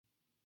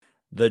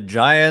The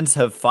Giants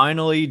have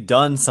finally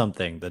done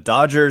something. The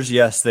Dodgers,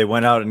 yes, they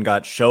went out and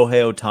got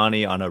Shohei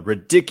Ohtani on a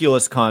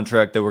ridiculous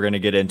contract that we're going to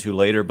get into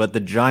later, but the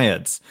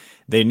Giants,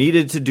 they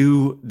needed to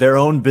do their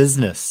own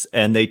business,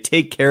 and they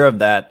take care of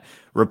that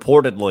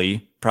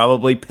reportedly,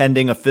 probably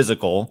pending a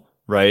physical,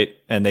 right?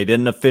 And they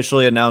didn't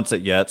officially announce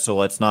it yet, so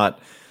let's not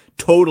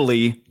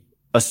totally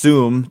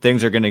assume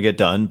things are going to get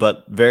done,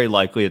 but very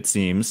likely it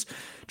seems.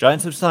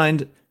 Giants have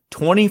signed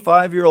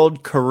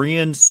 25-year-old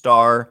Korean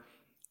star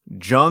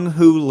Jung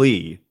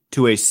Lee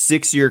to a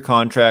 6-year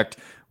contract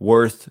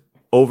worth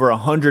over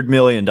 $100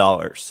 million.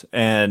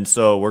 And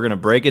so we're going to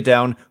break it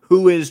down.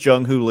 Who is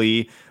Jung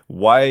Lee?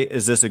 Why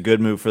is this a good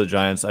move for the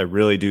Giants? I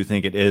really do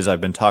think it is.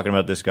 I've been talking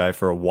about this guy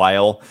for a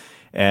while,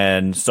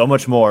 and so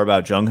much more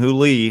about Jung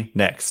Lee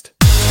next.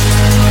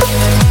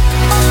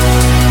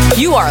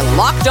 You are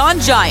Locked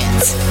On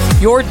Giants,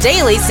 your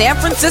daily San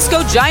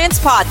Francisco Giants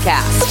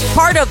podcast,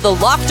 part of the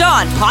Locked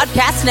On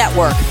Podcast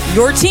Network,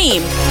 your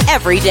team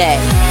every day.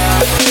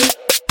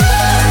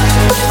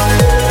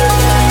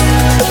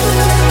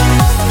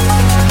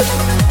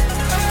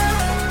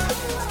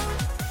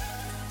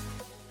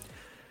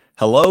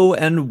 Hello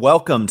and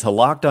welcome to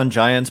Locked On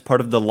Giants, part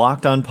of the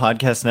Locked On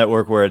Podcast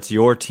Network, where it's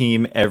your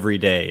team every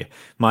day.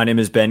 My name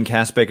is Ben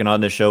Kaspick, and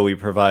on this show we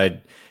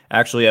provide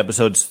actually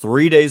episodes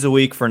 3 days a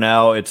week for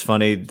now. It's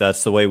funny,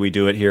 that's the way we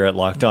do it here at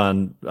Locked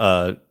On.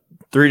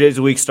 3 days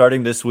a week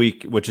starting this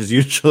week, which is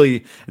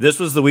usually, this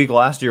was the week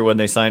last year when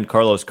they signed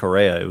Carlos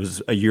Correa. It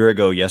was a year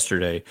ago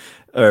yesterday,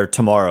 or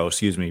tomorrow,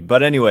 excuse me.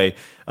 But anyway,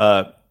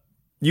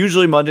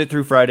 usually Monday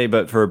through Friday,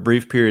 but for a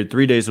brief period,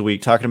 3 days a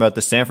week, talking about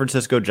the San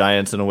Francisco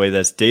Giants in a way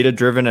that's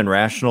data-driven and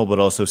rational, but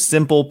also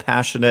simple,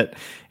 passionate,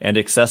 and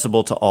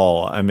accessible to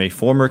all. I'm a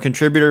former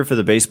contributor for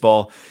the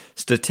baseball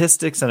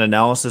statistics and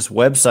analysis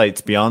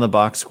websites Beyond the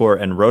Box Score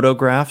and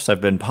Rotographs. I've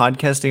been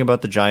podcasting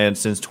about the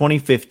Giants since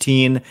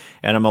 2015,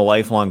 and I'm a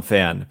lifelong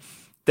fan.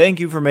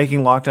 Thank you for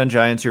making Locked On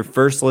Giants your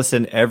first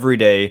listen every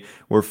day.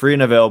 We're free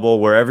and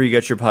available wherever you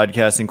get your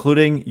podcasts,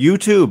 including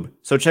YouTube.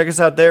 So check us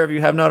out there if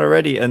you have not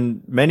already.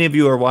 And many of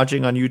you are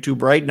watching on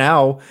YouTube right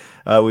now.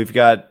 We've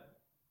got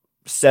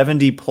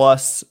 70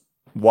 plus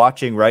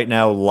watching right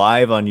now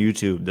live on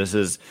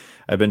YouTube.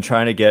 I've been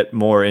trying to get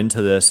more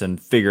into this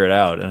and figure it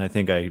out. And I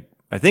think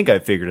I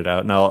figured it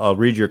out. And I'll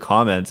read your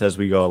comments as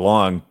we go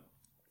along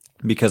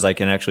because I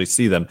can actually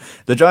see them.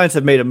 The Giants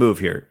have made a move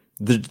here.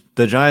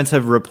 The Giants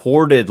have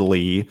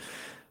reportedly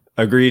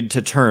agreed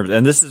to terms.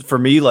 And this is, for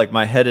me, like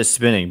my head is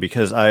spinning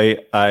because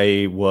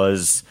I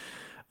was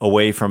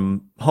away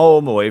from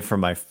home, away from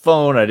my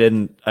phone. I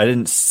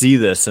didn't see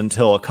this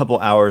until a couple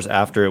hours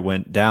after it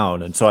went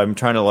down. And so I'm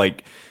trying to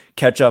like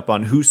catch up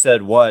on who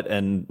said what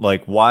and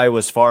like why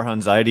was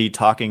Farhan Zaidi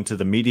talking to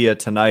the media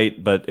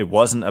tonight, but it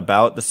wasn't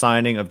about the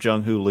signing of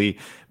Jung Lee.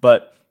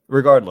 But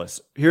regardless,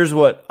 here's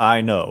what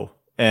I know.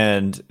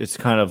 And it's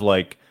kind of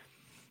like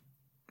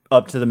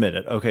up to the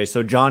minute. Okay,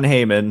 so John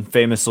Heyman,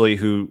 famously,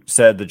 who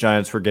said the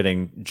Giants were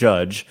getting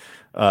Judge,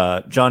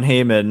 John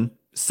Heyman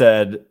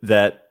said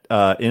that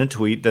in a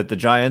tweet that the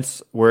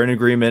Giants were in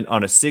agreement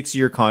on a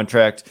 6-year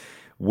contract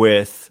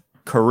with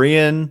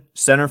Korean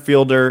center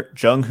fielder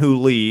Jung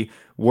Lee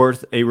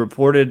worth a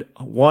reported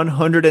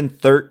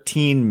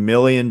 $113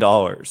 million.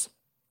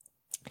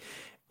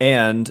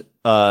 And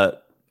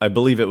I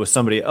believe it was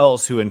somebody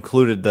else who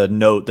included the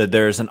note that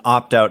there is an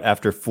opt-out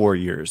after 4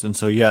 years. And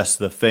so, yes,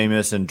 the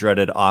famous and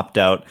dreaded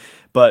opt-out.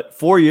 But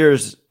 4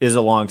 years is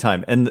a long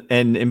time. And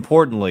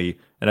importantly,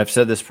 and I've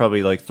said this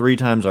probably like 3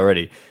 times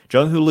already,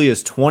 Jung Lee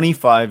is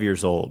 25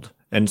 years old.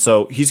 And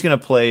so he's going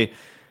to play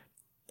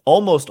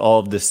almost all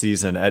of this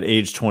season at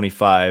age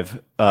 25.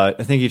 I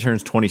think he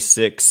turns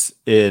 26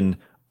 in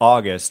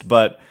August.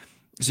 But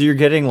so you're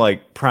getting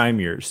like prime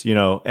years,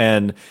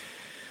 and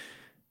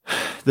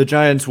the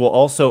Giants will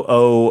also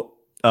owe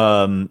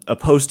a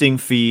posting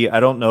fee. I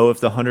don't know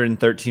if the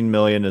 $113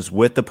 million is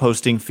with the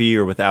posting fee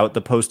or without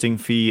the posting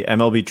fee.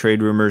 MLB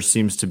Trade Rumors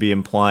seems to be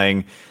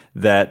implying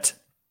that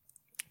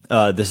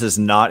this is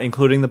not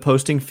including the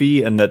posting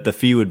fee and that the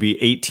fee would be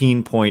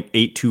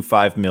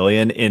 $18.825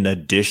 million in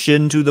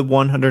addition to the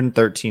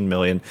 $113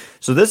 million.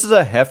 So this is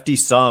a hefty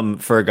sum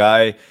for a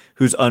guy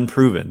who's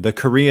unproven. The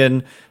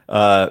Korean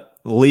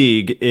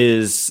league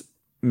is,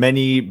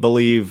 many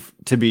believe,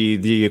 to be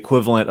the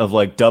equivalent of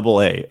like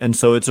AA. And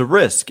so it's a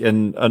risk.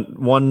 And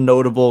one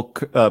notable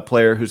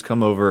player who's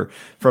come over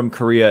from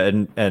Korea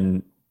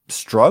and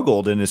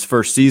struggled in his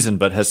first season,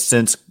 but has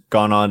since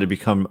gone on to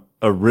become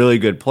a really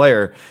good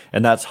player.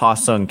 And that's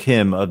Ha-Sung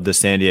Kim of the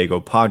San Diego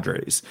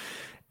Padres.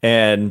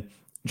 And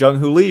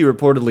Jung Lee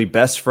reportedly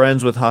best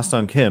friends with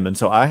Ha-Sung Kim. And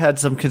so I had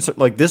some concern.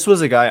 Like, this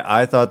was a guy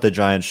I thought the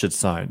Giants should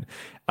sign.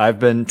 I've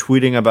been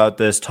tweeting about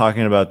this,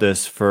 talking about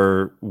this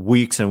for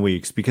weeks and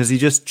weeks because he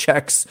just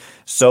checks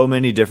so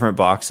many different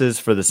boxes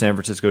for the San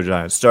Francisco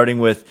Giants, starting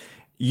with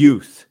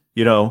youth.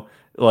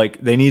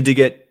 Like they need to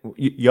get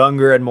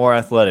younger and more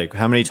athletic.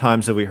 How many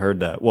times have we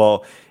heard that?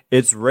 Well,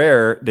 it's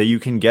rare that you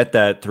can get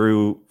that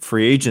through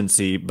free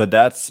agency, but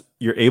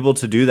you're able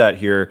to do that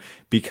here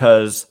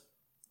because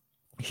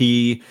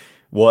he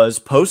was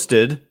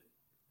posted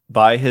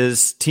by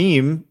his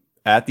team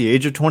at the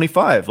age of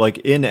 25. Like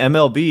in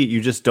MLB, you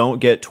just don't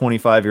get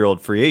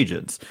 25-year-old free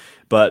agents.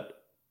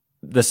 But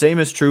the same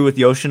is true with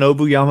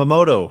Yoshinobu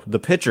Yamamoto, the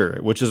pitcher,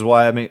 which is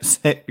why I'm going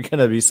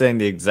to be saying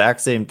the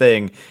exact same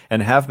thing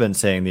and have been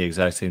saying the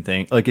exact same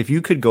thing. Like if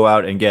you could go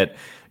out and get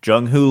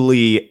Jung-Hoo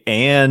Lee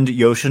and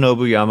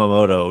Yoshinobu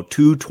Yamamoto,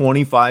 two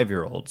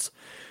 25-year-olds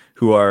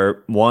who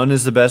are, one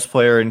is the best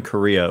player in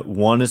Korea,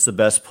 one is the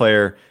best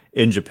player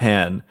in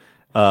Japan,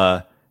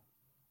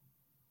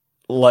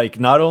 like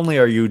not only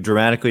are you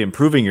dramatically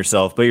improving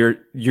yourself, but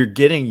you're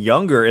getting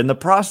younger in the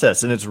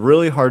process, and it's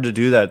really hard to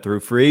do that through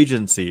free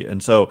agency.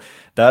 And so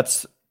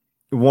that's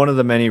one of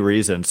the many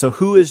reasons. So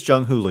who is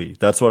Jung-Hoo Lee?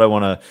 That's what I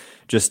want to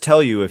just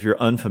tell you if you're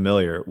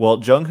unfamiliar.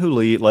 Well, Jung-Hoo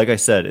Lee, like I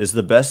said, is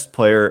the best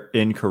player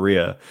in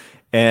Korea,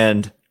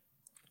 and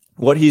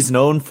what he's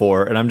known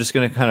for, and I'm just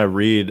going to kind of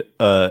read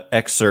an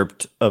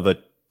excerpt of a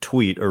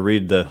tweet or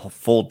read the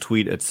full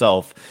tweet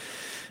itself.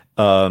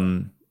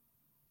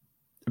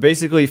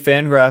 Basically,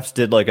 Fangraphs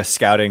did like a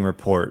scouting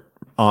report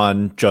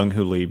on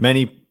Jung-Hoo Lee.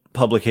 Many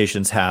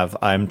publications have.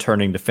 I'm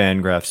turning to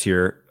Fangraphs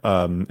here.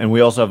 And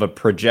we also have a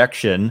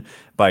projection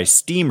by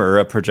Steamer,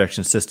 a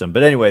projection system.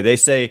 But anyway, they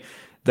say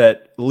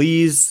that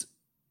Lee's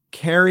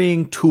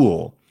carrying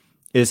tool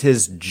is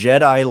his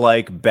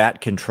Jedi-like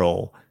bat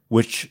control,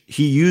 which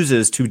he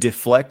uses to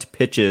deflect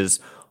pitches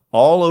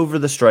all over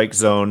the strike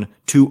zone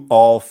to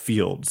all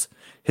fields.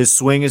 His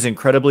swing is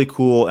incredibly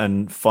cool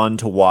and fun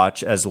to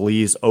watch as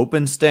Lee's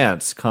open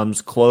stance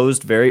comes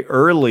closed very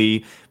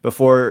early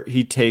before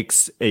he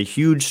takes a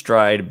huge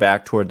stride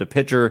back toward the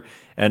pitcher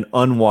and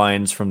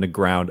unwinds from the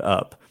ground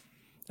up.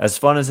 As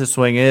fun as his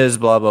swing is,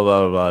 blah, blah,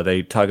 blah, blah,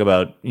 they talk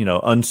about,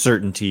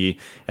 uncertainty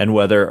and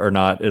whether or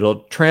not it'll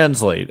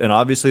translate. And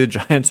obviously the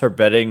Giants are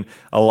betting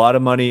a lot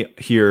of money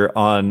here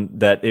on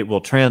that it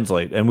will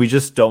translate. And we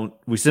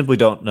simply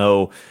don't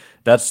know.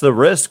 That's the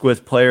risk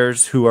with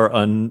players who are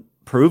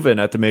unproven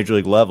at the major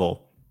league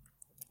level.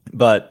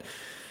 But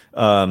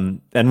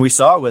and we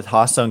saw it with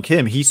Ha-Sung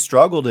Kim. He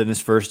struggled in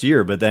his first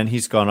year, but then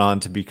he's gone on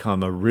to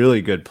become a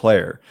really good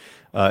player.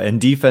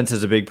 And defense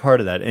is a big part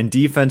of that. And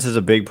defense is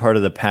a big part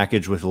of the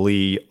package with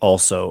Lee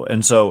also.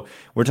 And so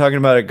we're talking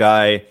about a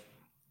guy,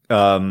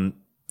 minuscule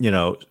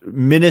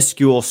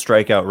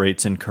strikeout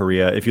rates in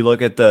Korea. If you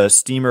look at the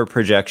Steamer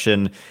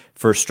projection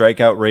for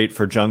strikeout rate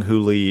for Jung-Hoo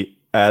Lee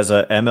as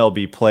a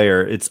MLB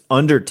player, it's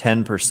under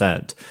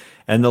 10%.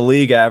 And the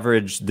league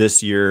average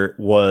this year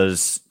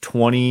was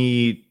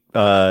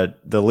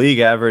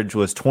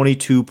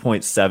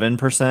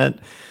 22.7%.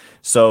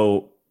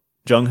 So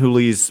Jung-Hoo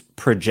Lee's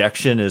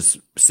projection is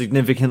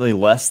significantly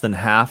less than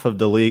half of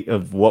the league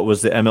of what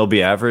was the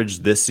MLB average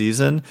this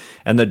season.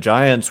 And the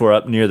Giants were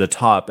up near the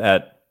top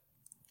at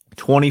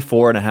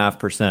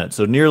 24.5%.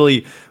 So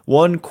nearly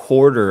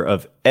 1/4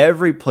 of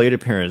every plate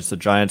appearance the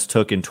Giants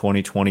took in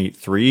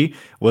 2023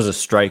 was a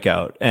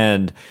strikeout.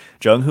 And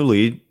Jung-Hoo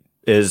Lee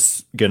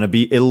is going to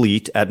be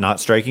elite at not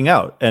striking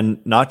out, and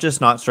not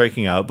just not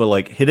striking out, but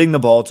like hitting the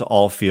ball to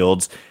all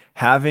fields,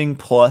 having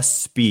plus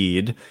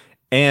speed.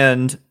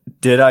 And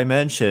did I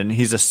mention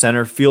he's a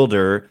center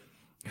fielder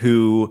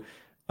who,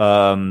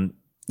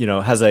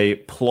 has a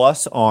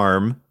plus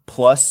arm,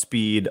 plus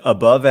speed,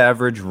 above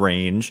average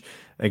range.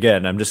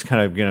 Again, I'm just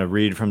kind of going to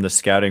read from the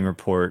scouting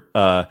report.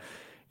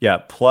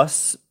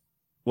 Plus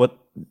what?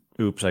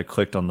 Oops, I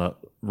clicked on the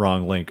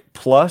wrong link.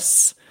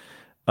 Plus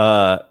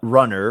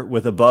runner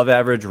with above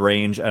average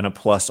range and a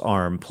plus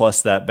arm,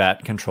 plus that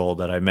bat control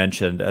that I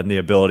mentioned and the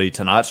ability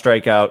to not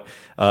strike out.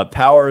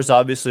 Power is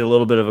obviously a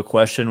little bit of a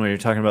question when you're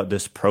talking about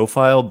this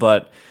profile,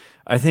 but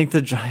I think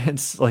the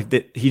Giants,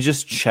 he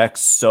just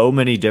checks so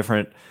many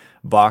different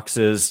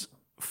boxes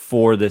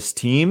for this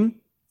team.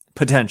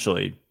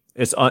 Potentially,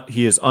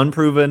 he is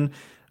unproven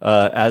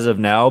as of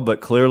now,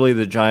 but clearly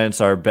the Giants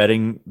are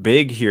betting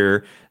big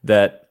here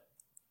that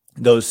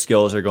those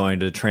skills are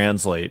going to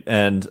translate.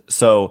 And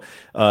so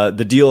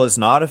the deal is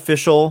not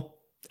official,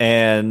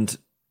 and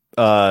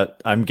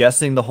I'm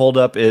guessing the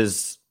holdup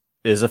is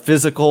a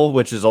physical,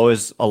 which is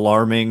always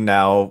alarming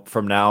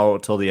from now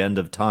till the end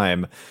of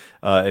time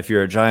if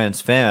you're a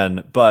Giants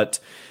fan. But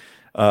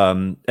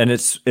and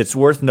it's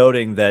worth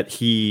noting that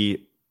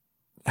he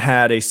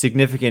had a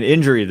significant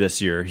injury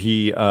this year.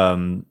 He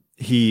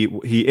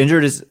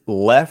injured his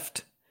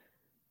left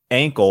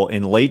ankle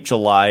in late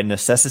July,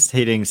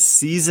 necessitating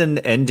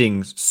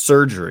season-ending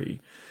surgery.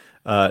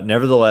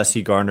 Nevertheless,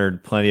 he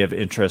garnered plenty of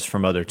interest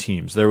from other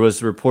teams. There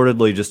was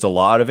reportedly just a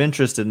lot of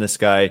interest in this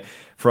guy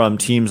from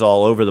teams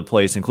all over the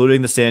place,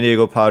 including the San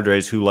Diego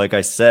Padres, who, like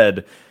I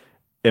said,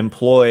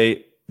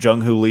 employ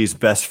Jung-Hoo Lee's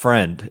best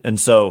friend. And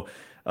so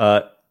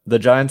the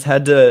Giants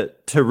had to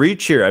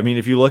reach here. I mean,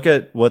 if you look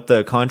at what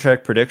the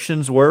contract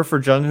predictions were for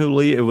Jung-Hoo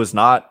Lee, it was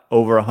not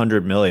over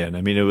 $100 million.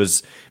 I mean, it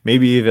was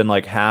maybe even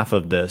like half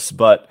of this.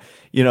 But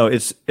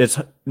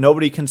it's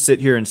nobody can sit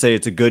here and say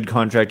it's a good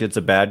contract, it's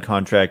a bad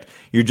contract.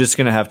 You're just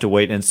going to have to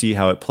wait and see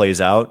how it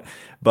plays out.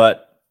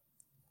 But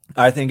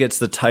I think it's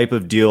the type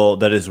of deal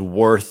that is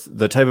worth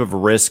the type of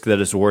risk that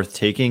is worth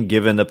taking,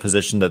 given the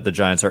position that the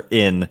Giants are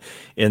in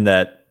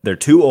that they're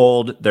too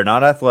old, they're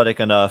not athletic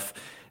enough,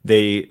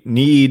 they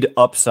need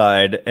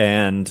upside,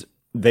 and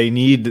they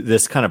need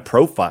this kind of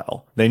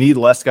profile. They need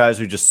less guys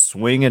who just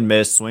swing and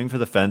miss, swing for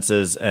the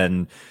fences,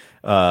 and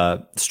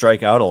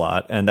strike out a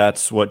lot. And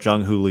that's what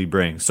Jung Hoo Lee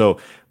brings. So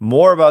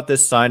more about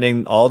this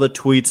signing, all the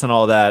tweets and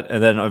all that.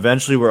 And then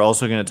eventually we're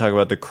also going to talk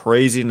about the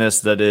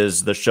craziness that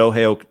is the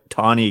Shohei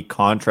Ohtani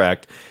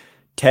contract.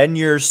 10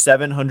 years,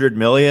 700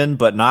 million,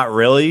 but not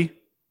really.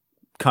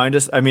 Kind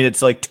of, I mean,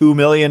 it's like 2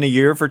 million a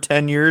year for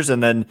 10 years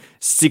and then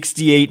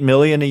 68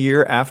 million a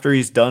year after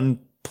he's done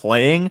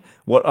playing.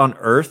 What on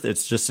earth?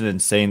 It's just an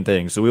insane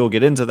thing. So we will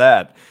get into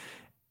that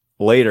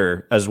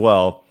later as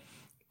well.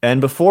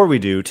 And before we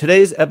do,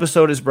 today's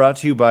episode is brought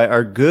to you by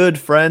our good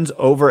friends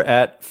over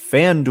at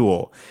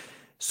FanDuel.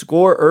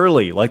 Score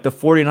early like the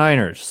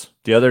 49ers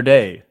the other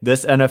day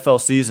this NFL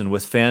season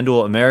with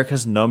FanDuel,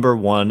 America's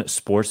 #1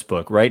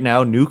 sportsbook. Right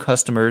now, new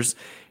customers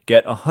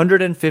get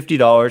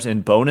 $150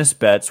 in bonus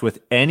bets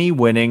with any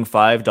winning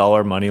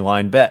 $5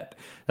 moneyline bet.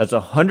 That's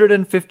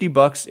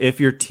 $150 if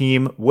your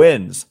team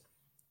wins.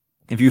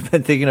 If you've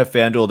been thinking of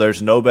FanDuel,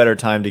 there's no better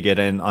time to get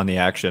in on the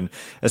action,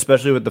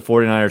 especially with the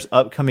 49ers'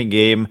 upcoming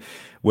game,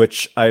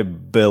 which I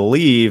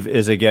believe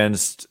is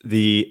against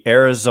the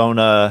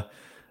Arizona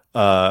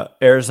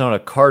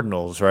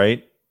Cardinals,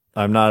 right?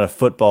 I'm not a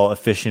football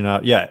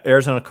aficionado. Yeah,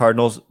 Arizona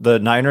Cardinals. The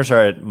Niners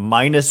are at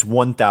minus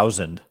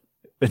 1,000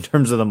 in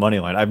terms of the money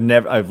line.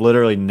 I've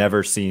literally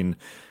never seen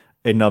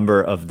a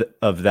number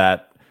of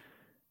that.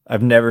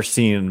 I've never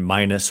seen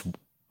minus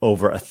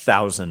over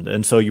 1,000.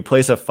 And so you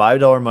place a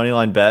 $5 money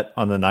line bet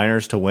on the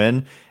Niners to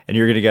win, and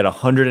you're going to get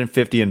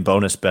 150 in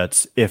bonus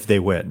bets if they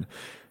win.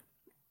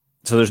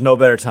 So there's no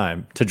better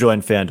time to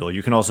join FanDuel.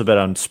 You can also bet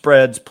on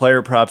spreads,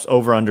 player props,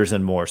 over-unders,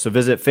 and more. So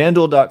visit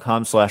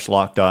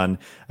FanDuel.com/lockedon.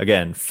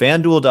 Again,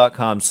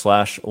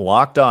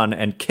 FanDuel.com/lockedon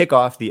and kick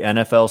off the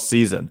NFL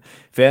season.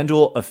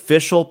 FanDuel,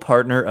 official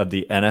partner of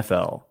the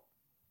NFL.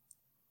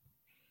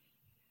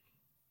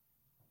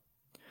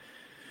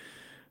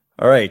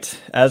 All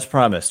right, as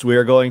promised, we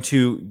are going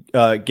to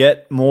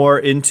get more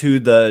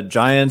into the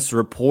Giants.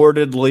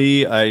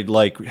 Reportedly, I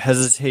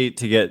hesitate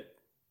to get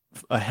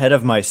ahead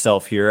of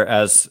myself here,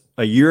 as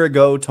a year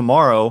ago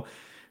tomorrow,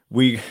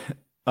 we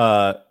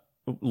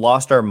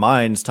lost our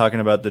minds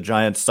talking about the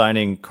Giants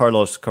signing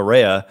Carlos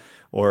Correa,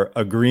 or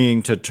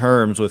agreeing to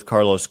terms with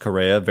Carlos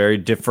Correa. Very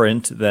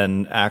different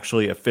than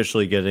actually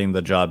officially getting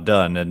the job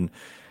done. And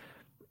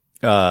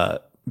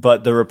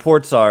but the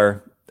reports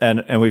are,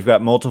 and we've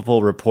got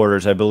multiple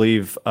reporters. I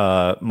believe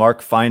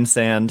Mark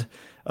Feinsand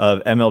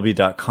of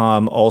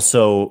MLB.com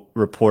also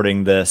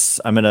reporting this.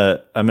 I'm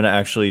gonna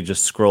actually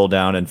just scroll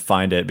down and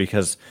find it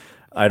because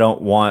I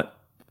don't want.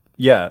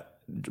 Yeah,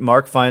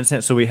 Mark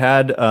Feinsand. So we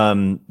had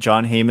John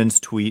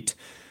Heyman's tweet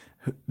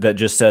that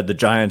just said the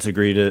Giants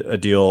agreed to a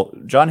deal.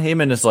 John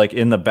Heyman is like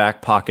in the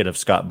back pocket of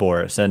Scott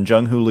Boras, and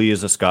Jung Hoo Lee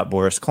is a Scott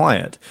Boras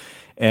client.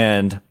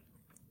 And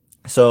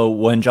so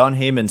when John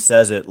Heyman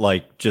says it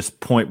like just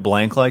point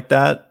blank like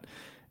that,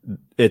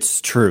 it's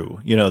true.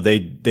 You know, they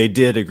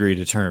did agree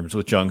to terms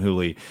with Jung Hoo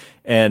Lee.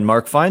 And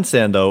Mark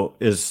Feinsand, though,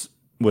 is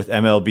with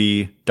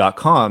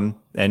MLB.com,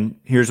 and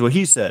here's what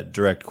he said,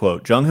 direct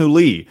quote: Jung Hoo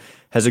Lee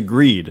has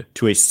agreed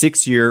to a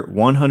 6-year,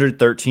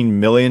 $113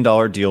 million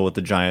deal with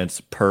the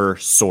Giants per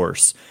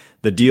source.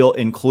 The deal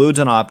includes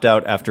an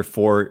opt-out after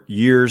 4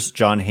 years.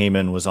 John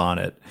Heyman was on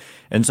it.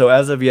 And so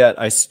as of yet,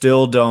 I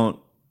still don't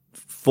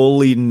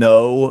fully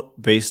know,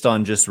 based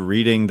on just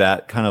reading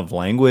that kind of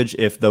language,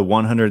 if the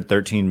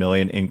 $113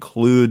 million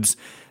includes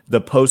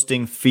the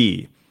posting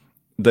fee.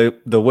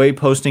 The way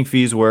posting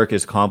fees work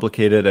is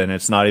complicated, and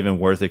it's not even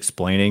worth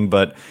explaining.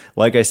 But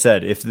like I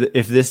said, if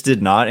this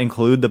did not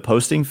include the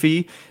posting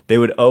fee, they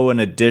would owe an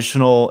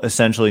additional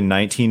essentially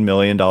 $19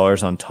 million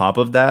on top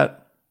of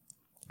that.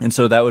 And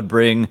so that would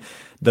bring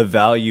the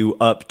value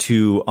up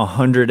to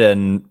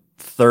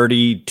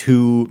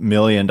 $132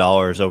 million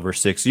over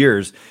 6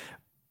 years.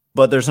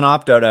 But there's an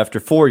opt-out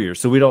after 4 years.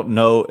 So we don't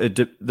know.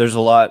 There's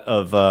a lot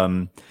of,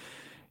 and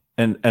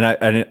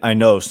I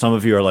know some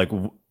of you are like,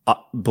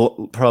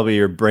 probably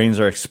your brains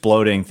are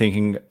exploding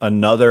thinking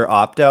another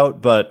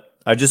opt-out, but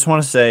I just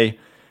want to say,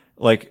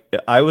 like,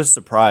 I was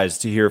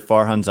surprised to hear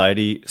Farhan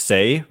Zaidi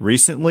say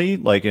recently,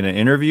 like in an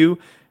interview,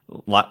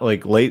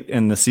 like late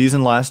in the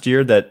season last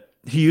year, that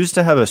he used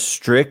to have a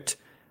strict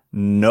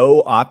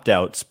no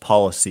opt-outs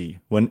policy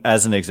when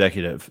as an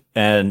executive.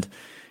 And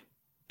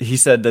he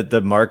said that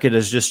the market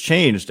has just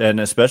changed. And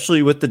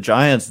especially with the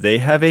Giants, they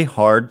have a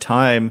hard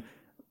time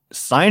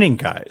signing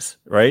guys,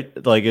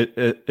 right? Like,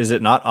 is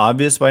it not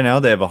obvious by now?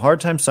 They have a hard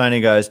time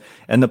signing guys,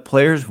 and the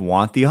players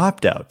want the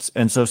opt-outs.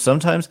 And so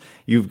sometimes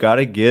you've got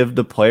to give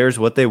the players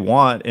what they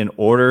want in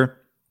order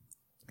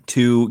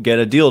to get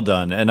a deal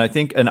done. And I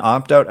think an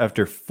opt-out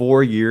after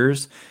 4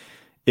 years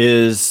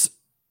is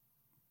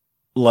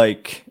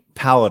like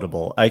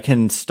palatable. I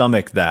can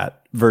stomach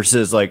that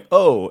versus like,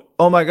 oh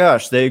my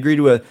gosh, they agreed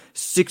to a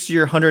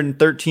 6-year,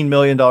 $113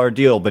 million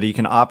deal, but he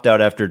can opt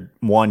out after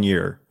 1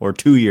 year or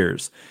 2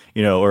 years,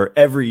 you know, or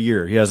every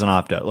year he has an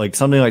opt out. Like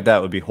something like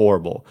that would be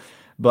horrible.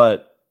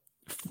 But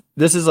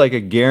this is like a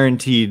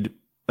guaranteed,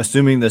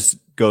 assuming this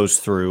goes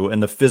through,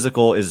 and the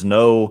physical is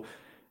no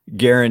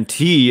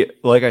guarantee.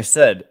 Like I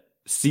said,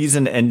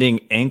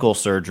 season-ending ankle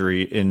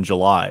surgery in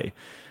July.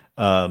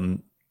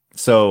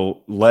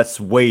 So let's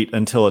wait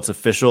until it's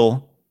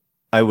official.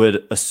 I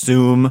would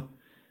assume.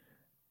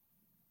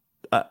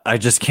 I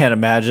just can't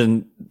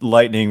imagine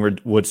lightning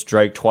would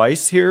strike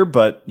twice here,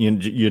 but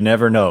you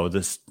never know.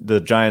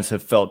 The Giants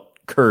have felt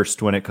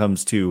cursed when it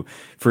comes to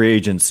free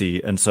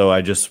agency, and so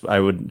I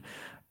would,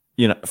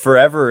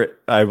 forever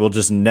I will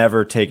just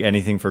never take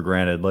anything for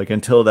granted. Like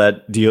until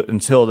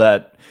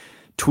that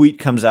tweet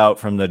comes out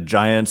from the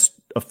Giants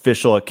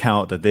official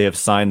account that they have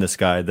signed this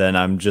guy, then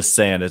I'm just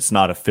saying it's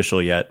not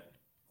official yet.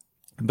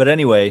 But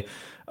anyway,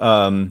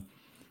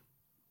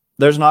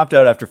 there's an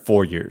opt-out after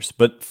 4 years,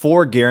 but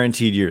 4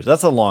 guaranteed years.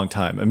 That's a long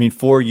time. I mean,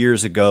 4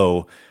 years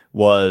ago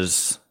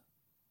was,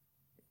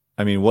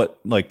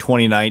 like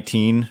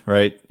 2019,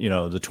 right?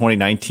 The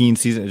 2019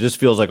 season, it just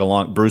feels like a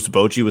long, Bruce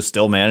Bochy was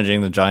still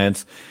managing the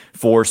Giants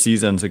 4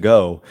 seasons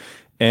ago.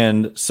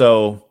 And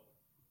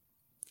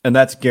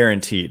that's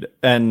guaranteed.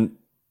 And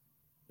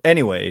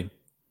anyway,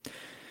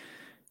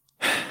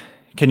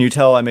 can you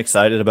tell I'm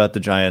excited about the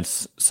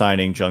Giants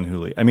signing Jung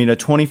Lee? I mean, a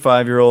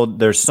 25-year-old,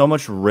 there's so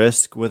much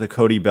risk with a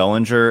Cody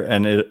Bellinger,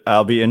 and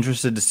I'll be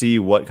interested to see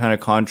what kind of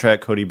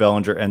contract Cody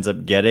Bellinger ends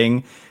up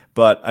getting,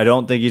 but I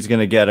don't think he's going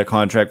to get a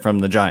contract from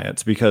the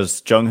Giants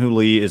because Jung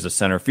Lee is a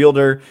center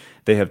fielder.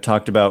 They have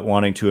talked about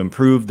wanting to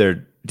improve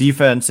their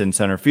defense in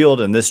center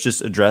field, and this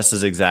just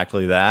addresses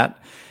exactly that.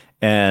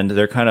 And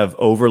they're kind of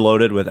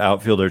overloaded with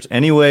outfielders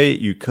anyway.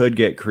 You could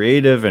get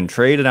creative and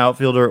trade an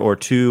outfielder or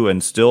two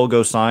and still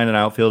go sign an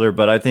outfielder.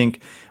 But I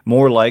think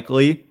more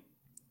likely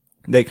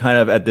they kind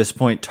of at this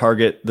point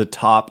target the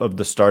top of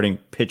the starting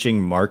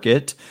pitching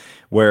market,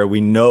 where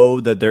we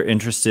know that they're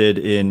interested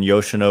in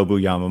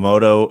Yoshinobu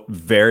Yamamoto,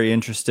 very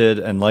interested.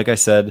 And like I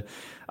said,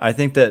 I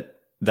think that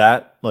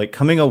like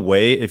coming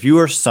away, if you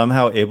are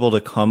somehow able to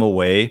come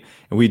away,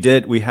 and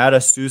we had a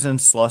Susan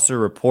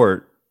Slusser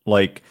report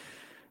like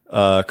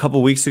a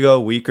couple weeks ago,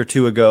 a week or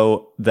two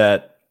ago,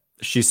 that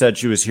she said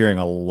she was hearing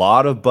a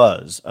lot of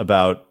buzz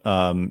about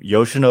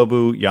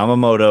Yoshinobu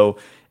Yamamoto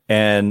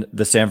and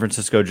the San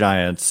Francisco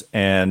Giants,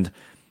 and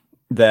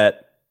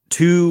that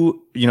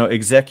two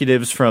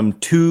executives from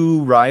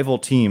two rival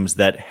teams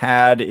that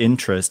had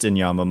interest in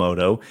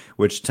Yamamoto,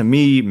 which to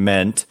me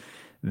meant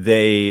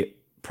they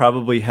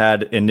probably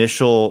had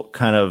initial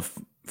kind of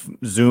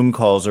Zoom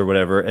calls or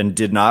whatever and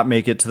did not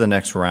make it to the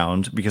next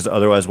round, because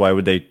otherwise why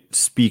would they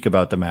speak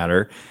about the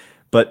matter?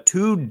 But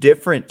two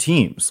different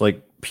teams,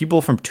 like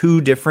people from two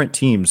different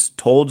teams,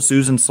 told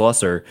Susan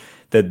Slusser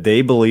that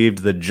they believed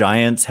the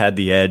Giants had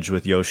the edge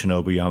with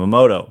Yoshinobu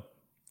Yamamoto.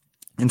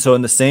 And so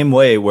in the same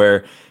way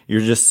where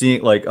you're just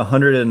seeing like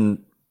 $13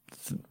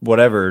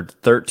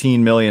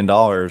 million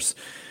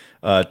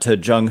to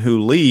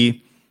Jung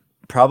Lee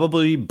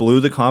probably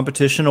blew the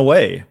competition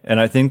away. And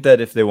I think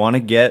that if they want to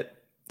get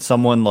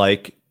someone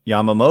like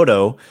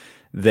Yamamoto,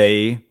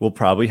 they will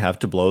probably have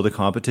to blow the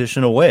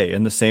competition away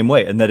in the same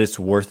way, and that it's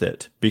worth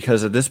it,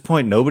 because at this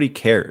point, nobody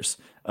cares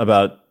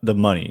about the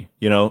money.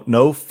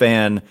 No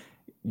fan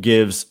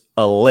gives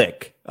a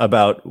lick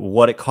about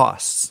what it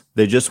costs.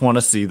 They just want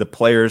to see the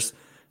players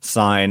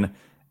sign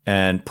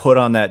and put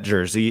on that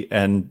jersey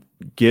and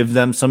give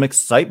them some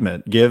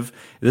excitement.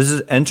 This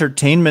is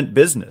entertainment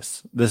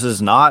business. This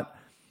is not,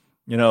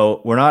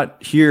 we're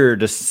not here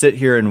to sit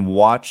here and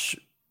watch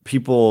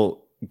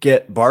people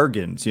get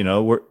bargains.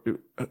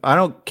 I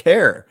don't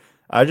care.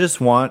 I just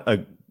want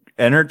a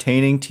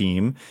entertaining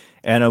team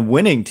and a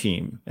winning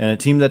team and a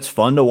team that's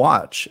fun to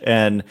watch.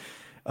 And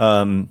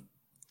I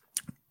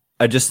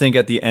just think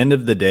at the end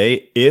of the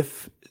day,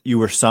 if you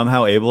were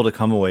somehow able to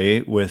come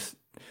away with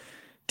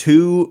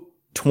two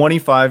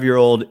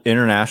 25-year-old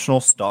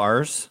international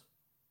stars,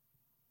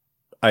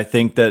 I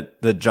think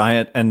that the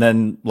Giant, and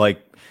then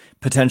like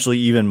potentially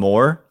even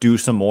more, do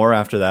some more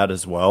after that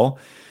as well,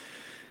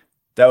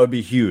 that would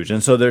be huge.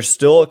 And so there's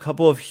still a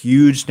couple of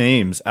huge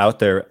names out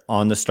there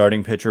on the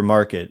starting pitcher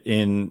market.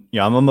 In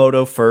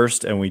Yamamoto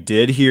first, and we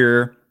did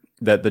hear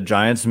that the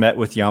Giants met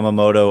with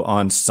Yamamoto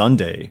on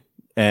Sunday,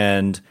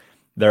 and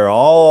there's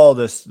all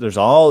this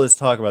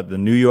talk about the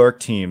New York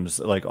teams,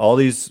 like all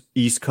these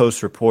East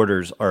Coast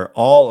reporters are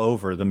all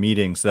over the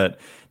meetings that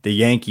the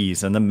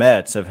Yankees and the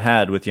Mets have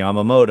had with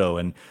Yamamoto,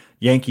 and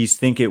Yankees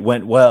think it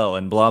went well,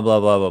 and blah, blah,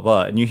 blah, blah,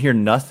 blah. And you hear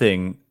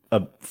nothing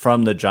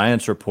from the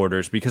Giants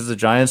reporters, because the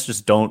Giants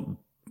just don't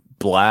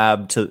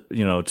blab to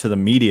the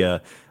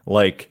media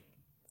like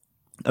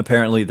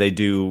apparently they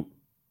do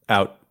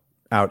out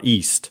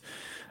east.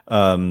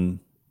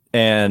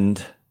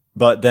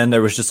 But then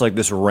there was just like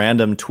this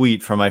random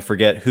tweet from, I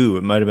forget who,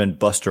 it might have been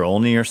Buster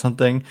Olney or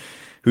something,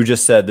 who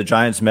just said the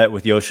Giants met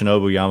with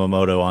Yoshinobu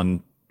Yamamoto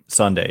on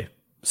Sunday.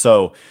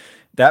 So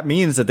that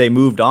means that they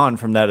moved on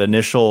from that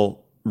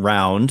initial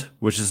round,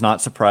 which is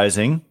not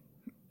surprising.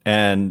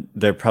 And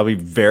they're probably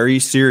very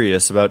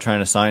serious about trying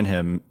to sign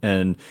him.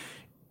 And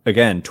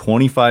again,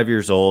 25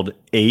 years old,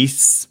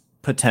 ace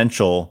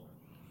potential.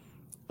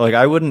 like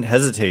I wouldn't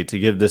hesitate to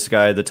give this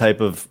guy the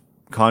type of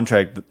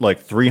contract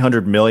like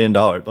 $300 million.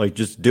 Like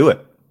just do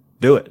it.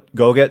 Do it.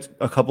 Go get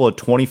a couple of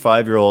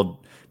 25-year-old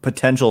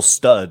potential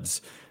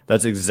studs.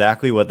 That's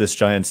exactly what this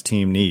Giants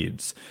team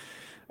needs.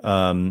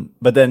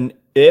 But then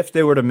if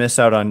they were to miss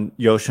out on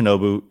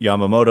Yoshinobu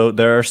Yamamoto,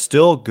 there are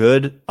still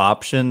good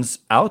options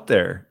out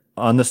there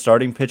on the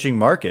starting pitching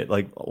market.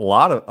 Like a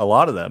lot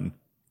of them.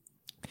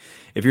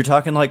 If you're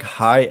talking like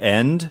high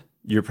end,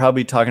 you're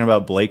probably talking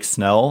about Blake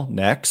Snell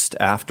next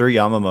after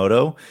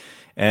Yamamoto,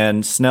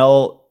 and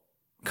Snell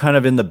kind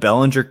of in the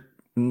Bellinger,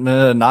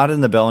 not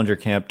in the Bellinger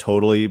camp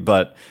totally,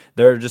 but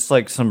there are just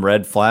like some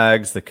red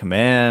flags, the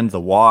command, the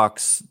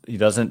walks. He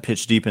doesn't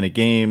pitch deep into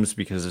games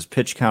because his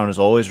pitch count is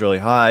always really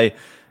high,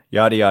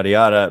 yada, yada,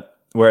 yada.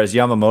 Whereas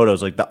Yamamoto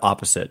is like the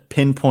opposite,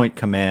 pinpoint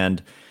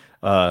command.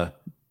 Man,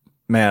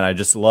 I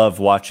just love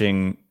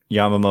watching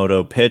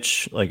Yamamoto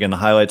pitch. Like in the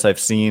highlights I've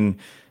seen,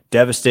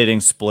 devastating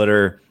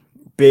splitter,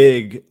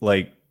 big,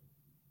 like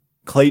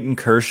Clayton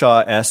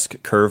Kershaw-esque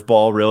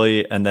curveball,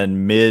 really, and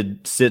then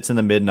sits in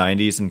the mid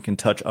 90s and can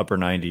touch upper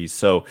 90s.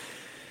 So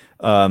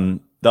the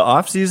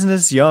offseason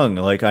is young.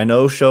 Like I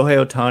know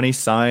Shohei Ohtani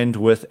signed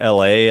with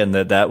LA and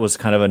that was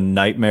kind of a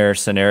nightmare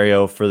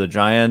scenario for the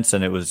Giants,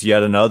 and it was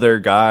yet another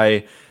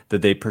guy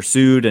that they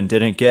pursued and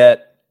didn't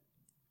get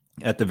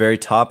at the very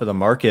top of the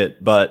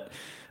market. But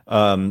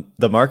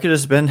the market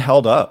has been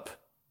held up.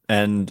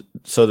 And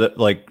so that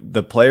like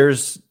the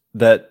players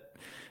that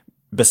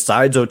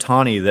besides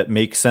Ohtani that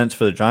make sense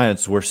for the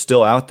Giants were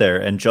still out there.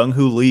 And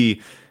Jung-Hoo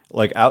Lee,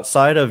 like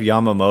outside of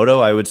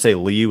Yamamoto, I would say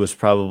Lee was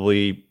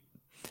probably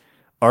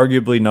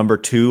arguably number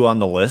 2 on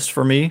the list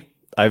for me.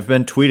 I've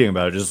been tweeting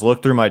about it. Just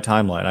look through my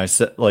timeline.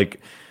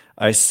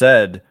 I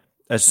said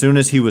as soon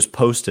as he was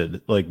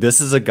posted, like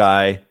this is a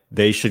guy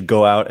they should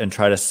go out and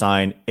try to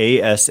sign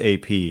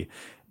ASAP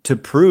to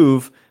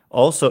prove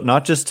also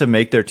not just to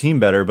make their team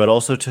better, but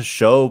also to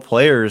show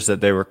players that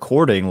they were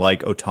courting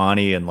like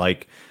Ohtani and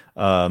like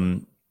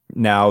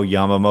now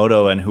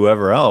Yamamoto and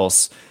whoever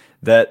else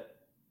that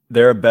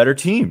they're a better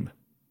team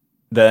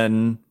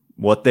than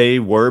what they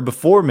were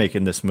before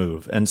making this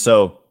move. And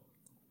so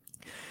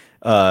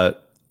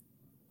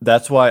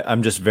that's why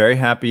I'm just very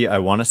happy. I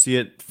want to see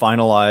it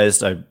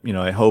finalized.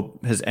 I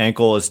hope his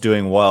ankle is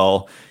doing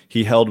well.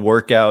 He held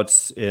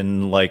workouts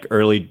in like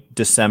early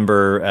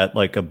December at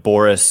like a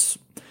Boris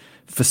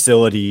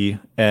facility,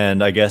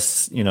 and I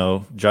guess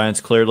Giants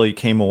clearly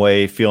came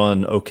away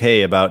feeling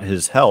okay about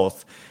his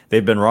health.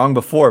 They've been wrong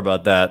before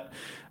about that.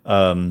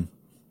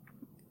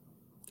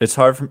 It's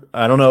hard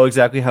I don't know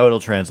exactly how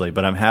it'll translate,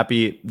 but I'm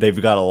happy. They've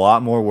got a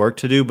lot more work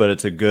to do, but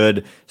it's a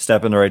good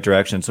step in the right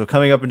direction. So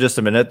coming up in just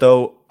a minute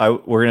though,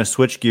 we're going to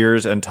switch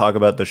gears and talk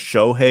about the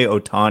Shohei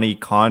Ohtani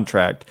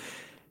contract.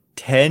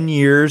 10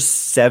 years,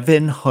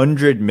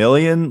 $700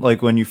 million.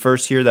 Like when you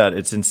first hear that,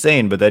 it's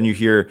insane, but then you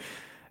hear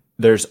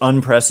there's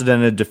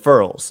unprecedented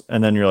deferrals.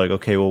 And then you're like,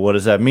 okay, well, what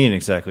does that mean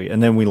exactly?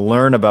 And then we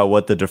learn about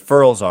what the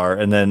deferrals are,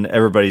 and then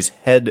everybody's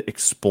head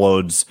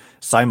explodes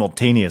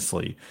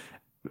simultaneously.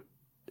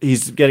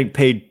 He's getting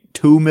paid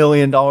 $2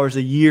 million a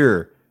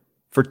year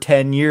for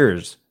 10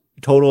 years,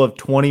 a total of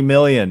 $20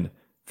 million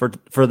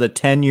for the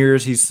 10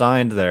 years he's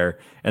signed there.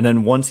 And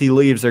then once he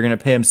leaves, they're going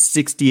to pay him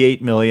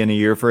 $68 million a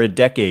year for a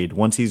decade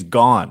once he's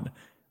gone.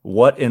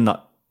 What in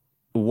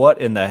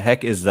the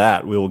heck is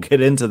that? We will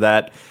get into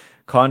that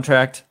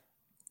contract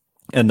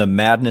and the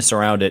madness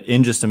around it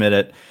in just a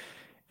minute.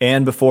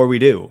 And before we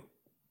do,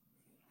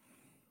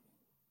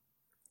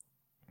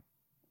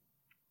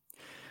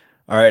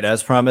 all right,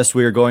 as promised,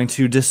 we are going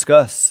to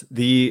discuss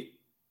the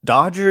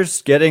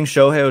Dodgers getting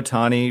Shohei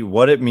Ohtani,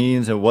 what it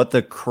means, and what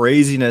the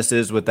craziness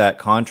is with that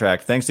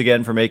contract. Thanks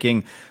again for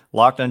making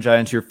Locked on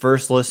Giants your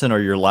first listen or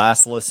your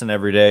last listen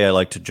every day. I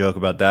like to joke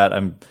about that.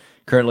 I'm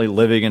currently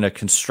living in a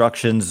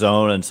construction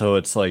zone, and so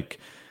it's like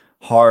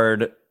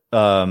hard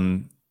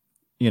to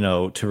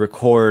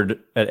record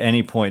at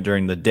any point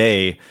during the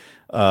day.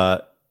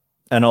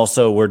 And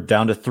also we're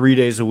down to 3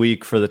 days a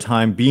week for the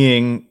time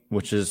being,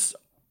 which is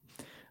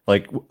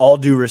like all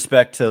due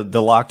respect to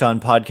the Locked On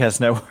Podcast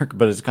Network,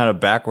 but it's kind of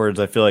backwards.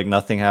 I feel like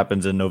nothing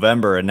happens in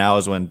November, and now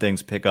is when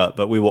things pick up.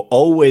 But we will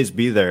always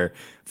be there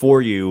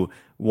for you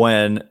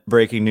when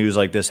breaking news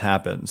like this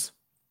happens.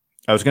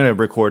 I was going to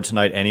record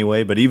tonight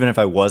anyway, but even if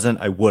I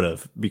wasn't, I would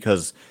have,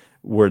 because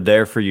we're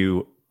there for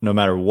you no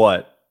matter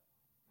what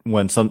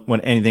when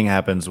anything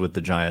happens with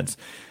the Giants.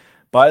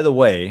 By the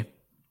way,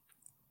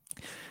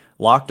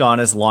 Locked On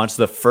has launched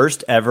the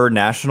first ever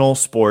national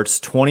sports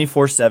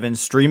 24/7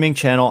 streaming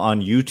channel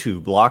on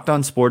YouTube. Locked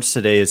On Sports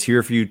Today is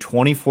here for you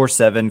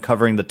 24/7,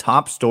 covering the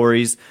top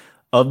stories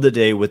of the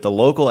day with the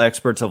local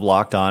experts of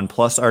Locked On,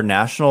 plus our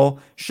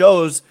national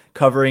shows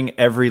covering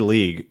every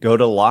league. Go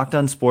to Locked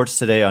On Sports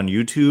Today on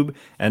YouTube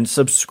and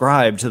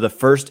subscribe to the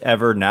first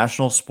ever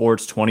national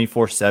sports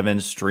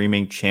 24/7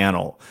 streaming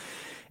channel.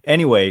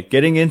 Anyway,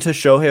 getting into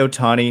Shohei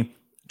Ohtani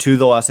to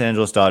the Los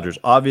Angeles Dodgers.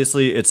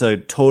 Obviously, it's a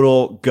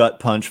total gut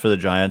punch for the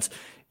Giants.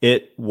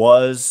 It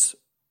was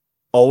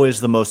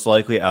always the most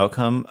likely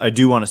outcome. I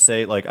do want to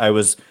say, like, I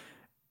was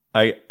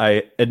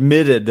I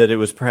admitted that it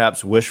was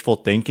perhaps wishful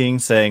thinking,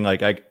 saying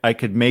like I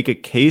could make a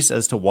case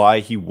as to why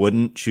he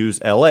wouldn't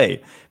choose LA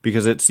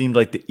because it seemed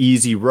like the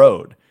easy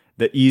road,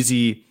 the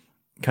easy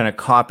kind of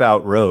cop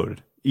out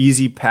road,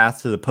 easy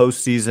path to the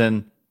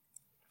postseason.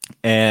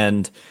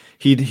 And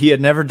he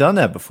had never done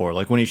that before.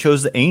 Like when he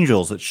chose the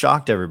Angels, it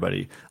shocked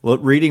everybody.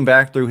 Reading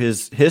back through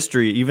his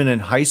history, even in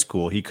high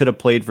school, he could have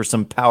played for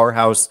some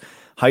powerhouse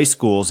high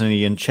schools, and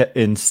he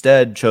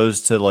instead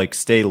chose to like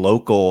stay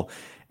local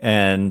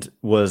and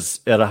was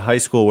at a high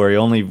school where he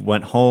only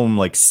went home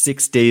like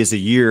 6 days a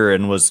year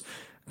and was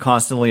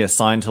constantly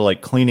assigned to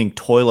like cleaning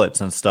toilets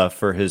and stuff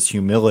for his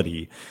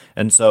humility.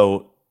 And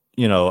so,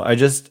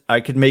 I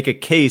could make a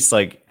case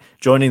like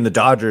joining the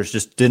Dodgers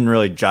just didn't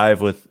really jive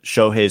with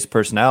Shohei's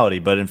personality,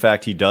 but in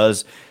fact he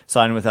does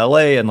sign with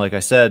LA, and like I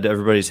said,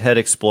 everybody's head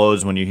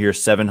explodes when you hear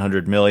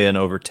 700 million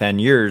over 10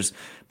 years,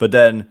 but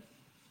then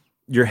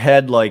your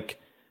head like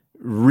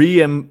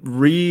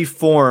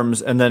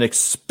reforms and then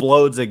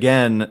explodes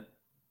again,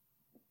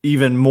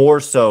 even more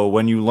so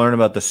when you learn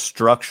about the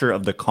structure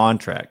of the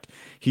contract.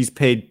 He's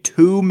paid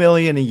 $2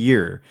 million a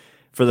year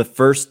for the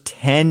first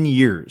 10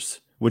 years,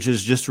 which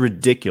is just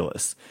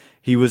ridiculous.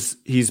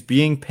 He's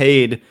being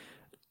paid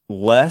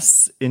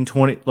less in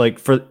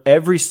for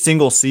every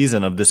single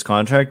season of this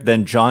contract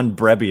than John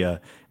Brebbia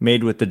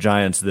made with the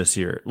Giants this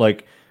year.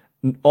 Like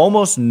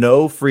almost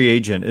no free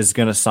agent is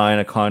going to sign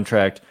a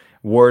contract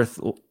worth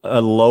a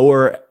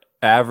lower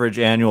average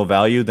annual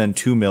value than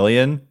 $2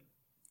 million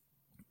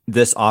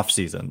this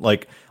offseason.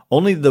 Like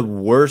only the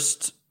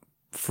worst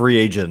free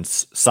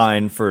agents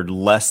sign for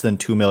less than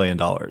 $2 million.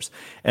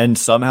 And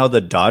somehow the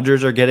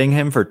Dodgers are getting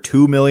him for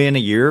 $2 million a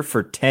year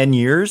for 10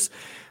 years.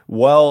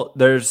 Well,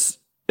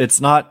 it's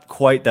not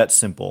quite that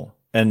simple.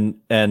 And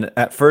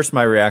at first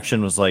my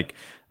reaction was like,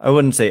 I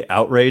wouldn't say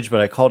outrage,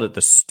 but I called it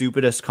the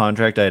stupidest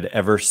contract I had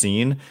ever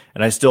seen.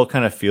 And I still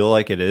kind of feel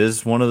like it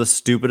is one of the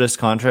stupidest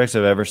contracts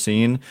I've ever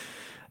seen.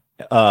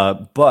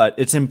 But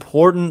it's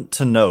important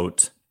to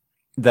note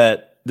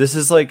that this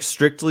is like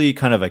strictly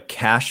kind of a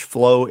cash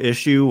flow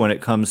issue when it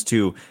comes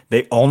to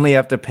they only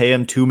have to pay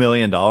him $2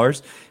 million.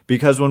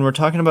 Because when we're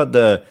talking about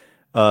the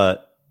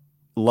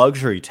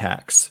luxury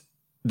tax,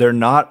 they're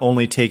not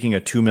only taking a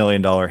 $2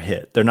 million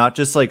hit. They're not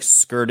just like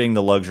skirting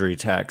the luxury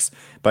tax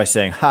by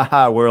saying,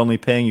 haha, we're only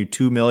paying you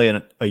 $2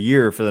 million a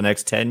year for the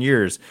next 10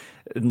 years.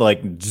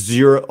 Like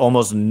zero,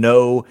 almost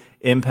no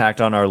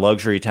impact on our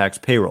luxury tax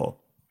payroll.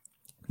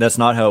 That's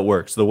not how it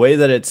works. The way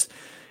that it's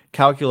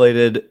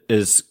calculated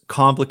is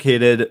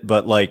complicated,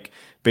 but like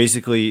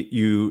basically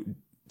you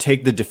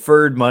take the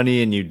deferred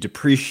money and you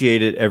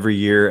depreciate it every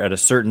year at a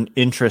certain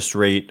interest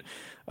rate.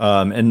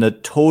 And the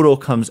total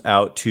comes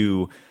out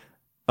to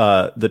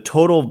the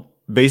total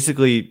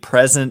basically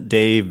present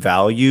day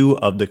value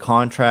of the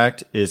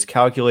contract is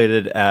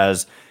calculated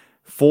as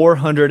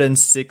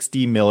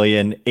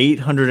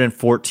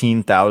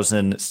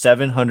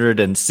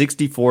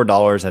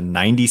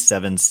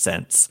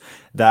 $460,814,764.97.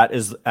 That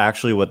is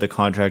actually what the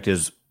contract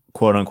is,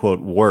 quote unquote,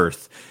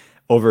 worth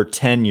over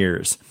 10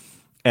 years.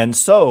 And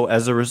so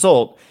as a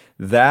result,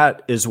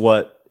 that is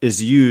what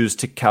is used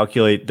to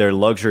calculate their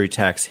luxury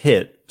tax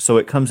hit. So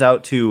it comes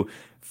out to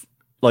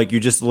like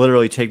you just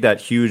literally take that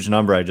huge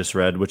number I just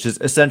read, which is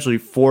essentially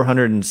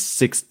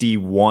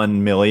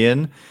 461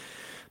 million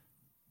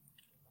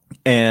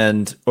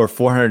or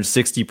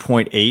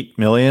 460.8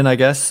 million, I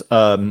guess.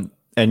 And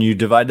you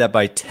divide that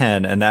by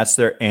 10, and that's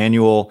their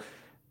annual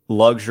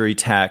luxury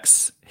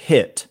tax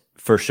hit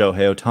for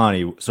Shohei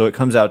Ohtani. So it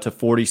comes out to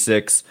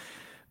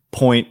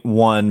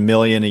 46.1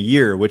 million a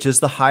year, which is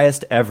the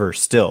highest ever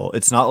still.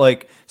 It's not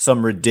like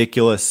some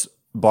ridiculous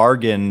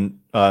bargain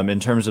in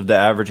terms of the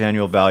average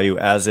annual value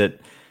as it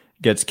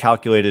gets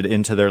calculated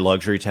into their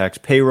luxury tax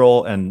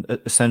payroll. And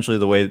essentially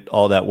the way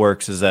all that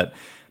works is that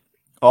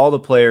all the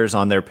players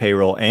on their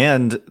payroll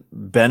and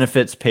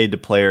benefits paid to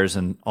players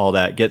and all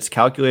that gets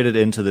calculated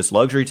into this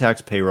luxury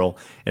tax payroll.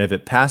 And if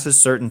it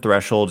passes certain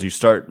thresholds, you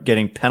start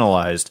getting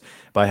penalized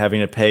by having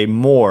to pay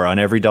more on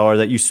every dollar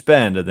that you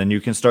spend. And then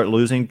you can start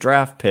losing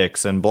draft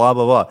picks and blah,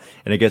 blah, blah.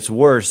 And it gets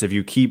worse if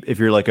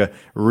you're like a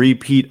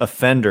repeat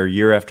offender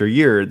year after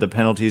year, the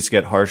penalties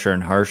get harsher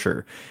and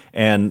harsher.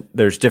 And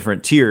there's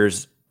different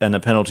tiers, and the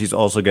penalties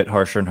also get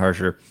harsher and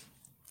harsher.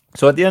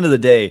 So at the end of the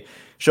day,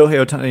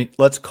 Shohei Ohtani,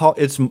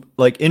 it's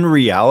like in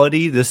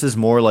reality, this is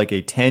more like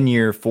a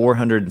 10-year,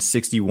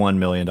 $461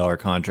 million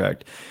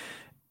contract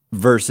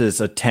versus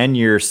a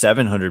 10-year,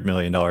 $700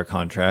 million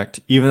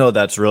contract, even though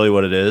that's really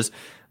what it is.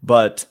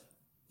 But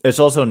it's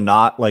also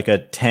not like a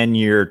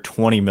 10-year,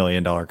 $20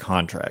 million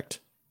contract,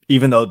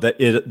 even though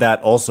that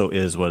also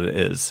is what it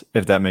is,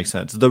 if that makes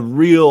sense. The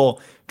real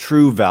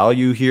true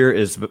value here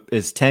is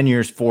 10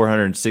 years,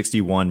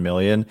 461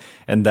 million,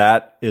 and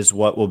that is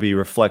what will be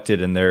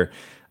reflected in their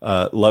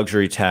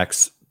luxury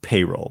tax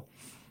payroll.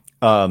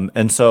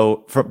 And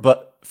so,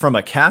 from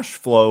a cash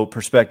flow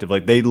perspective,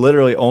 like they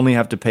literally only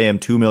have to pay him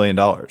 $2 million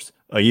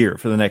a year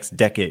for the next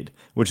decade,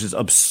 which is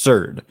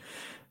absurd.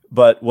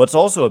 But what's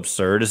also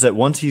absurd is that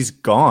once he's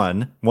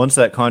gone, once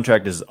that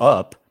contract is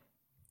up,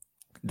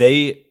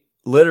 they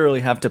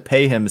literally have to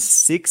pay him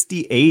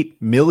 $68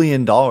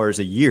 million a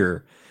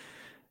year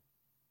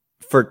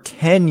for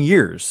 10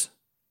 years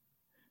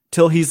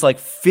till he's like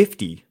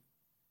 50.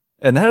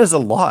 And that is a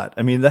lot.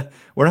 I mean,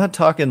 we're not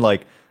talking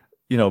like,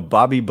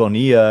 Bobby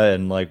Bonilla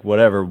and like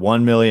whatever,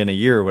 1 million a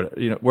year.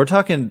 We're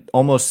talking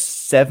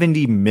almost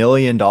 $70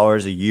 million a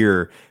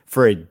year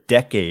for a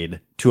decade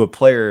to a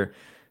player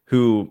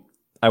who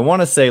I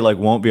want to say like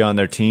won't be on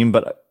their team,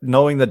 but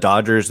knowing the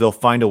Dodgers, they'll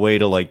find a way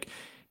to like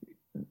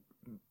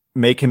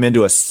make him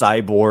into a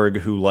cyborg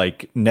who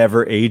like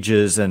never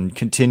ages and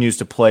continues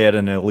to play at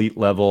an elite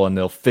level, and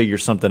they'll figure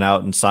something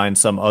out and sign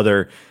some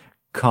other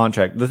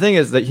contract. The thing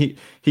is that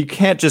he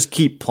can't just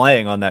keep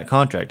playing on that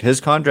contract.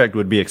 His contract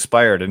would be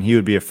expired and he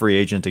would be a free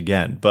agent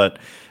again. But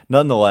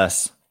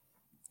nonetheless,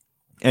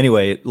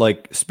 anyway,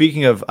 like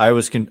speaking of, I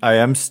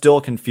am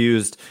still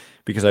confused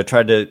because I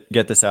tried to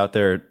get this out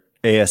there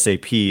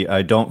ASAP.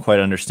 I don't quite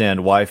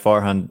understand why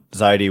Farhan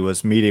Zaidi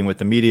was meeting with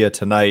the media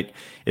tonight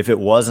if it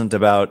wasn't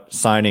about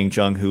signing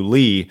Jung-Hoo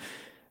Lee.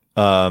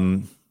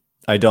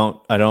 I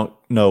don't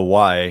know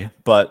why,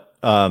 but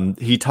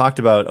he talked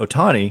about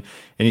Ohtani,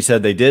 and he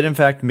said they did in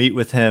fact meet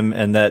with him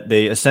and that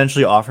they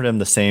essentially offered him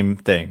the same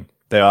thing.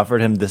 They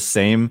offered him the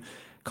same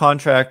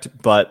contract,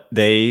 but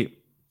they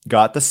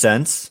got the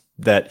sense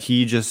that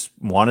he just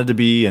wanted to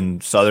be in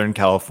Southern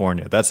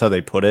California. That's how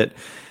they put it.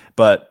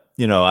 But,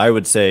 I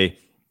would say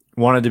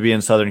wanted to be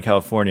in Southern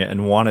California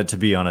and wanted to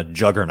be on a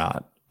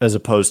juggernaut as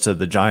opposed to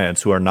the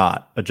Giants, who are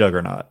not a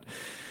juggernaut.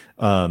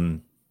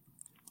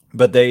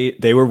 But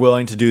they were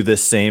willing to do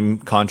this same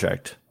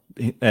contract.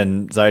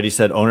 And Zaidi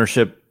said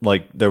ownership,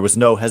 like there was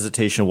no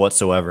hesitation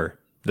whatsoever,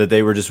 that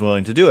they were just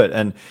willing to do it.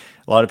 And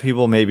a lot of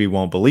people maybe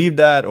won't believe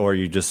that, or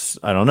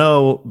I don't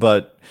know,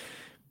 but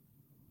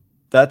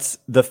that's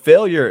the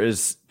failure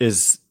is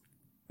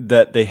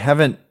that they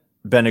haven't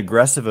been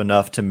aggressive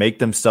enough to make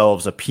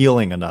themselves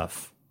appealing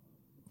enough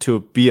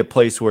to be a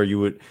place where you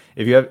would,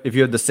 if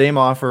you have the same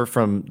offer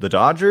from the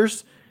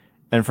Dodgers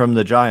and from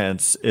the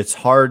Giants, it's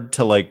hard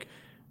to like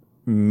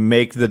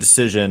make the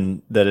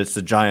decision that it's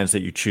the Giants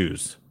that you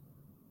choose.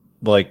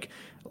 Like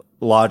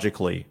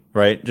logically,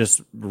 right?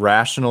 Just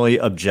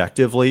rationally,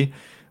 objectively,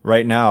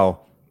 right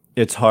now,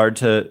 it's hard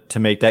to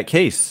make that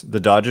case. The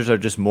Dodgers are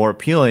just more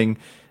appealing.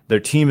 Their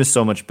team is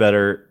so much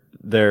better.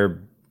 Their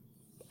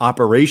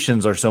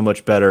operations are so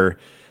much better.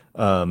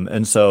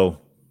 And so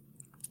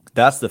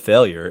that's the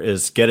failure,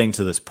 is getting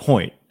to this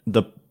point.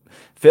 The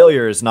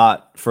failure is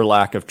not for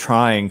lack of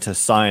trying to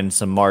sign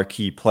some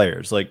marquee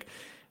players. Like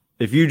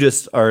if you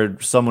just are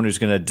someone who's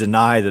going to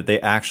deny that they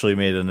actually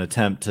made an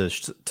attempt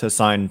to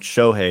sign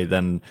Shohei,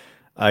 then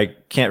I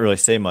can't really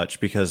say much,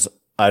 because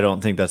I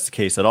don't think that's the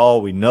case at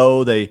all. We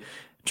know they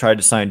tried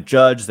to sign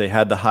Judge. They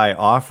had the high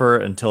offer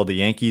until the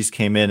Yankees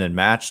came in and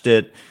matched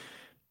it.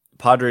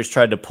 Padres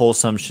tried to pull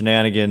some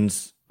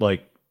shenanigans,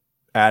 like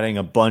adding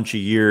a bunch of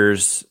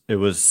years. It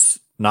was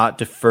not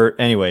deferred.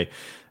 Anyway,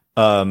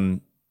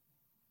 and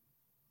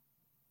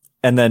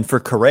then for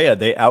Correa,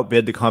 they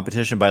outbid the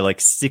competition by like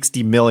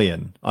 60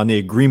 million on the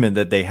agreement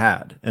that they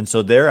had. And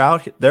so they're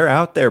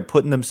out there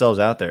putting themselves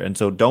out there. And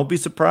so don't be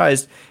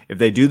surprised if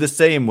they do the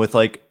same with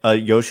like a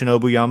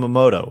Yoshinobu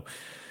Yamamoto.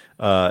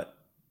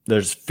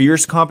 There's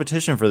fierce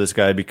competition for this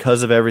guy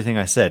because of everything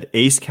I said.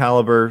 Ace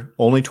caliber,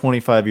 only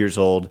 25 years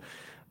old.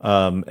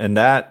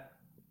 But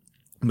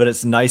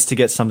it's nice to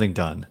get something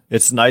done.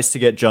 It's nice to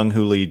get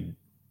Jung-Hoo Lee,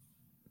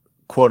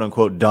 quote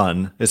unquote,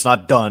 done. It's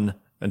not done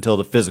until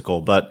the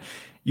physical, but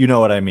you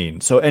know what I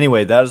mean. So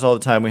anyway, that is all the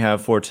time we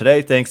have for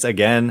today. Thanks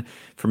again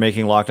for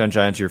making Locked On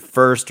Giants your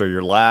first or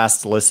your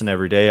last listen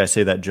every day. I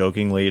say that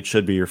jokingly. It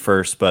should be your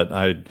first, but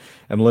I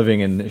am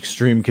living in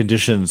extreme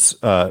conditions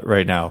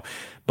right now.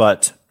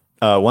 But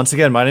once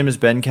again, my name is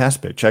Ben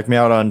Kaspick. Check me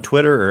out on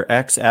Twitter or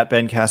X at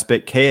Ben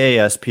Kaspick,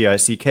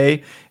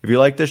 Kaspick. If you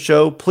like this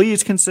show,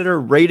 please consider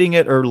rating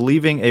it or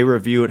leaving a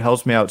review. It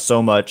helps me out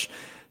so much.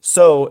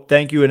 So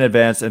thank you in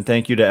advance, and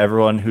thank you to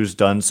everyone who's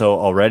done so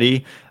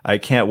already. I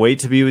can't wait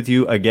to be with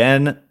you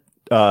again,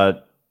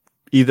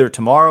 either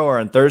tomorrow or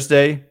on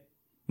Thursday.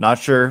 Not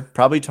sure,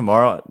 probably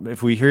tomorrow.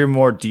 If we hear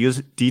more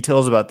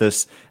details about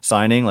this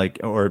signing,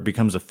 or it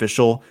becomes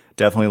official,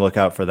 definitely look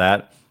out for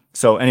that.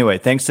 So anyway,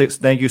 thank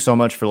you so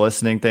much for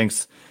listening.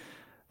 Thanks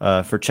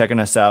for checking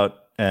us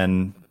out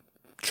and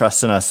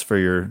trusting us for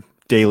your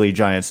daily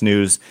Giants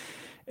news.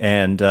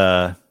 And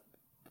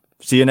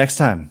see you next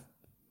time.